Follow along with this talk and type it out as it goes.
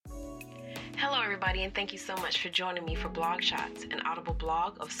everybody, and thank you so much for joining me for Blog Shots, an audible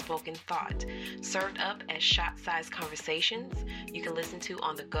blog of spoken thought, served up as shot-sized conversations you can listen to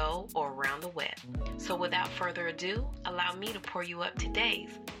on the go or around the web. So without further ado, allow me to pour you up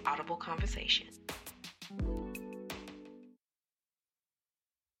today's audible conversation.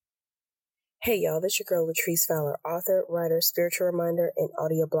 Hey y'all, this is your girl Latrice Fowler, author, writer, spiritual reminder, and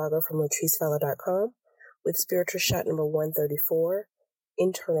audio blogger from latricefowler.com with spiritual shot number 134,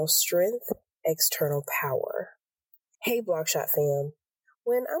 internal strength, external power. Hey Blog Shot fam,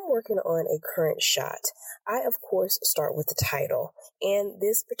 when I'm working on a current shot, I of course start with the title, and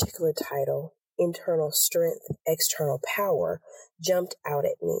this particular title, internal strength, external power, jumped out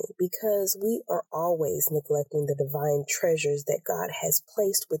at me because we are always neglecting the divine treasures that God has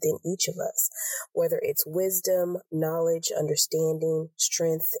placed within each of us, whether it's wisdom, knowledge, understanding,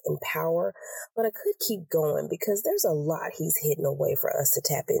 strength, and power. But I could keep going because there's a lot He's hidden away for us to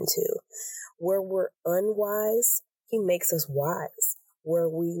tap into. Where we're unwise, He makes us wise. Where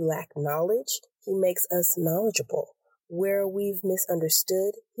we lack knowledge, He makes us knowledgeable. Where we've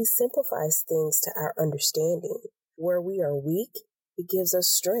misunderstood, He simplifies things to our understanding. Where we are weak, He gives us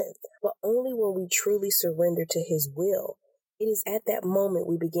strength, but only when we truly surrender to His will. It is at that moment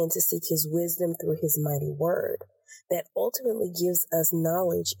we begin to seek His wisdom through His mighty word that ultimately gives us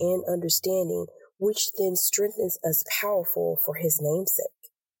knowledge and understanding, which then strengthens us powerful for His namesake.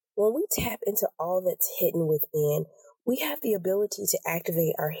 When we tap into all that's hidden within, we have the ability to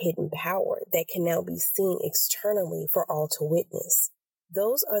activate our hidden power that can now be seen externally for all to witness.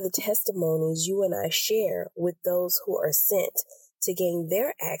 Those are the testimonies you and I share with those who are sent to gain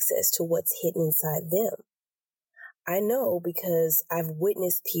their access to what's hidden inside them. I know because I've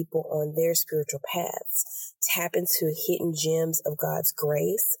witnessed people on their spiritual paths tap into hidden gems of God's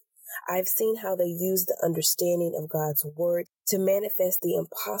grace. I've seen how they use the understanding of God's word to manifest the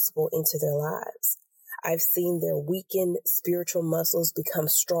impossible into their lives. I've seen their weakened spiritual muscles become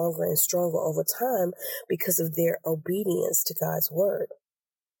stronger and stronger over time because of their obedience to God's word.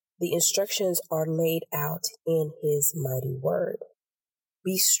 The instructions are laid out in His mighty word.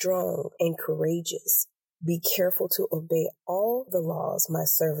 Be strong and courageous. Be careful to obey all the laws my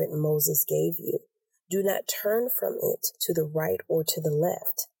servant Moses gave you. Do not turn from it to the right or to the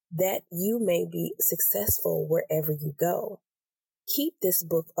left, that you may be successful wherever you go. Keep this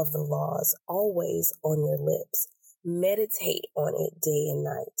book of the laws always on your lips. Meditate on it day and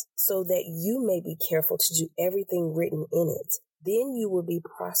night, so that you may be careful to do everything written in it. Then you will be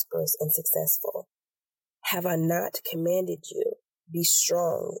prosperous and successful. Have I not commanded you? Be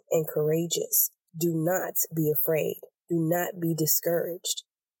strong and courageous. Do not be afraid. Do not be discouraged,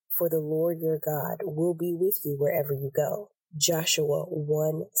 for the Lord your God will be with you wherever you go. Joshua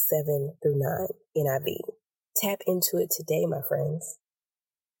 1:7-9 NIV. Tap into it today, my friends.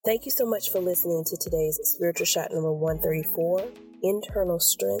 Thank you so much for listening to today's spiritual shot number 134, internal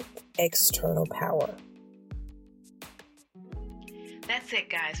strength, external power. That's it,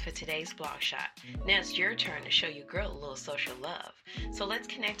 guys, for today's blog shot. Now it's your turn to show your girl a little social love. So let's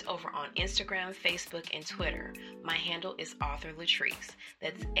connect over on Instagram, Facebook, and Twitter. My handle is Author Latrice.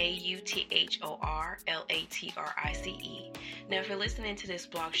 That's AUTHORLATRICE. Now, if you're listening to this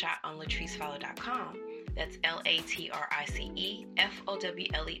blog shot on latricefowler.com, that's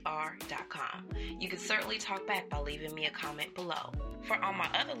LATRICEFOWLER.com. You can certainly talk back by leaving me a comment below. For all my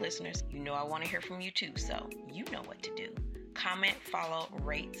other listeners, you know I want to hear from you too, so you know what to do. Comment, follow,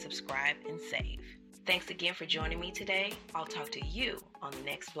 rate, subscribe, and save. Thanks again for joining me today. I'll talk to you on the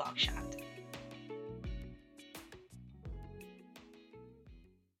next blog shot.